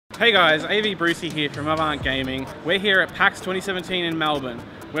Hey guys, AV Brucey here from AVANT Gaming. We're here at PAX 2017 in Melbourne.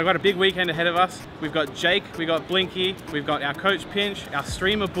 We've got a big weekend ahead of us. We've got Jake, we've got Blinky, we've got our coach Pinch, our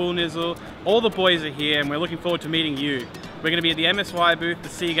streamer BullNizzle. All the boys are here and we're looking forward to meeting you. We're going to be at the MSY booth, the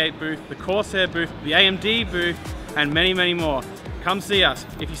Seagate booth, the Corsair booth, the AMD booth, and many, many more. Come see us.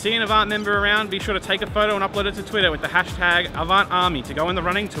 If you see an AVANT member around, be sure to take a photo and upload it to Twitter with the hashtag AVANTArmy to go in the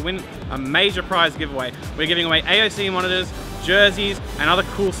running to win a major prize giveaway. We're giving away AOC monitors, jerseys, and other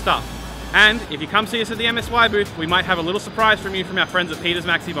cool stuff. And if you come see us at the MSY booth, we might have a little surprise from you from our friends at Peter's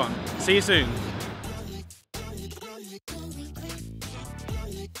Maxibon. See you soon.